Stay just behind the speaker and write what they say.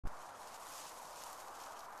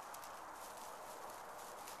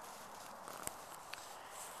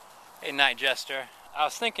Hey, NightIIIJester. I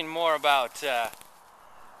was thinking more about the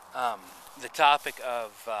topic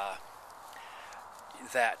of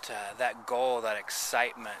that goal, that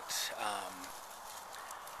excitement,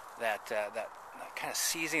 that kind of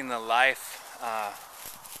seizing the life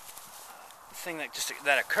thing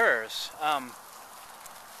that occurs.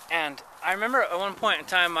 And I remember at one point in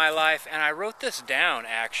time in my life, and I wrote this down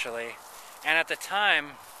actually, and at the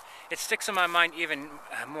time, it sticks in my mind even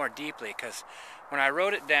more deeply because when I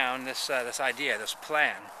wrote it down, this idea, this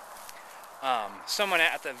plan, someone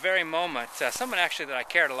at the very moment, someone actually that I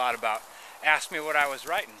cared a lot about, asked me what I was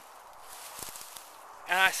writing,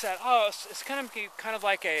 and I said, "Oh, it's kind of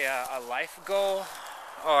like a life goal,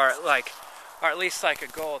 or at least like a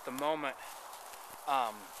goal at the moment,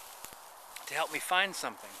 to help me find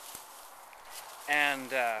something." And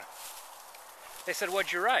they said,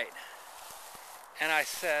 "What'd you write?" And I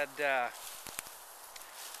said,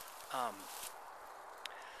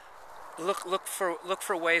 look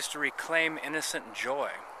for ways to reclaim innocent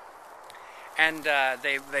joy. And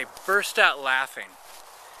they burst out laughing.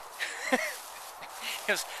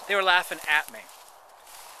 They were laughing at me.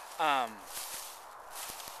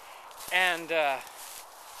 And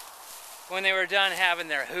when they were done having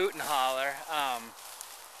their hoot and holler,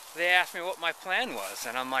 they asked me what my plan was,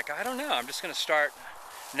 and I'm like, I don't know. I'm just going to start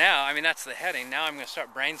now. I mean, that's the heading. Now I'm going to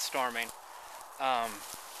start brainstorming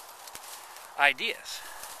ideas.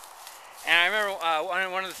 And I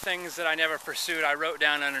remember one of the things that I never pursued, I wrote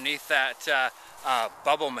down underneath that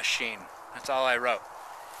bubble machine. That's all I wrote.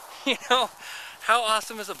 You know, how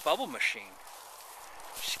awesome is a bubble machine?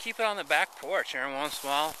 Just keep it on the back porch every once in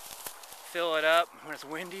a while. Fill it up. When it's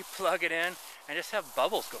windy, plug it in, and just have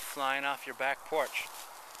bubbles go flying off your back porch.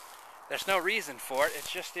 There's no reason for it. It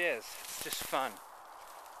just is. It's just fun.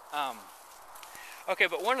 Okay,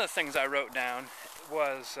 but one of the things I wrote down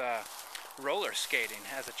was roller skating.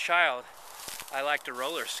 As a child, I liked to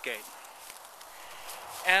roller skate.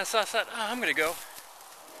 And so I thought, oh, I'm gonna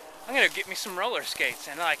get me some roller skates.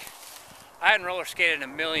 And I hadn't roller skated in a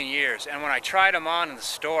million years. And when I tried them on in the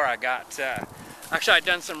store, I got, actually I'd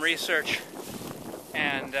done some research,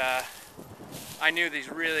 and I knew these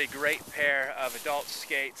really great pair of adult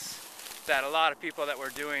skates that a lot of people that were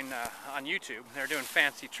doing on YouTube, they were doing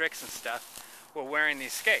fancy tricks and stuff, were wearing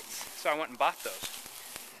these skates. So I went and bought those.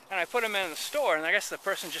 And I put them in the store, and I guess the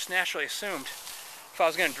person just naturally assumed if I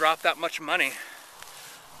was going to drop that much money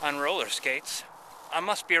on roller skates, I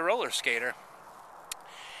must be a roller skater.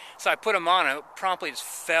 So I put them on, and it promptly just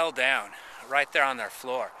fell down right there on their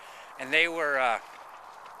floor. And they were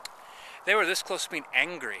this close to being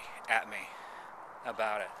angry at me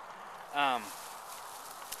about it.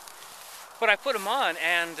 But I put them on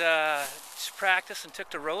and just practiced and took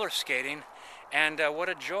to roller skating, and what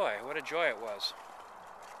a joy it was.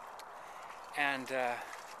 And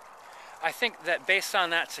I think that based on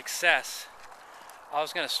that success, I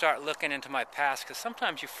was going to start looking into my past, because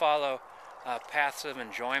sometimes you follow paths of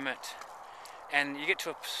enjoyment and you get to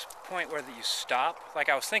a point where you stop. Like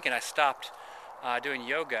I was thinking, I stopped doing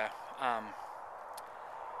yoga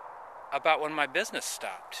about when my business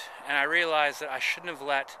stopped, and I realized that I shouldn't have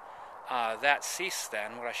let that cease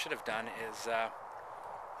then. What I should have done is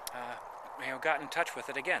got in touch with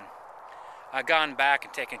it again. Gone back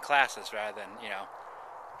and taken classes rather than,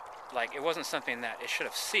 like it wasn't something that it should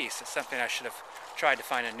have ceased. It's something I should have tried to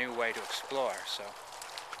find a new way to explore. So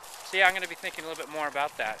yeah, I'm going to be thinking a little bit more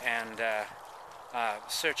about that, and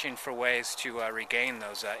searching for ways to regain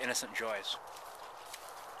those innocent joys.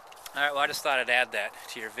 Alright, well I just thought I'd add that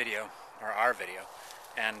to your video, or our video,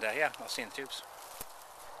 and yeah, I'll see you in the tubes.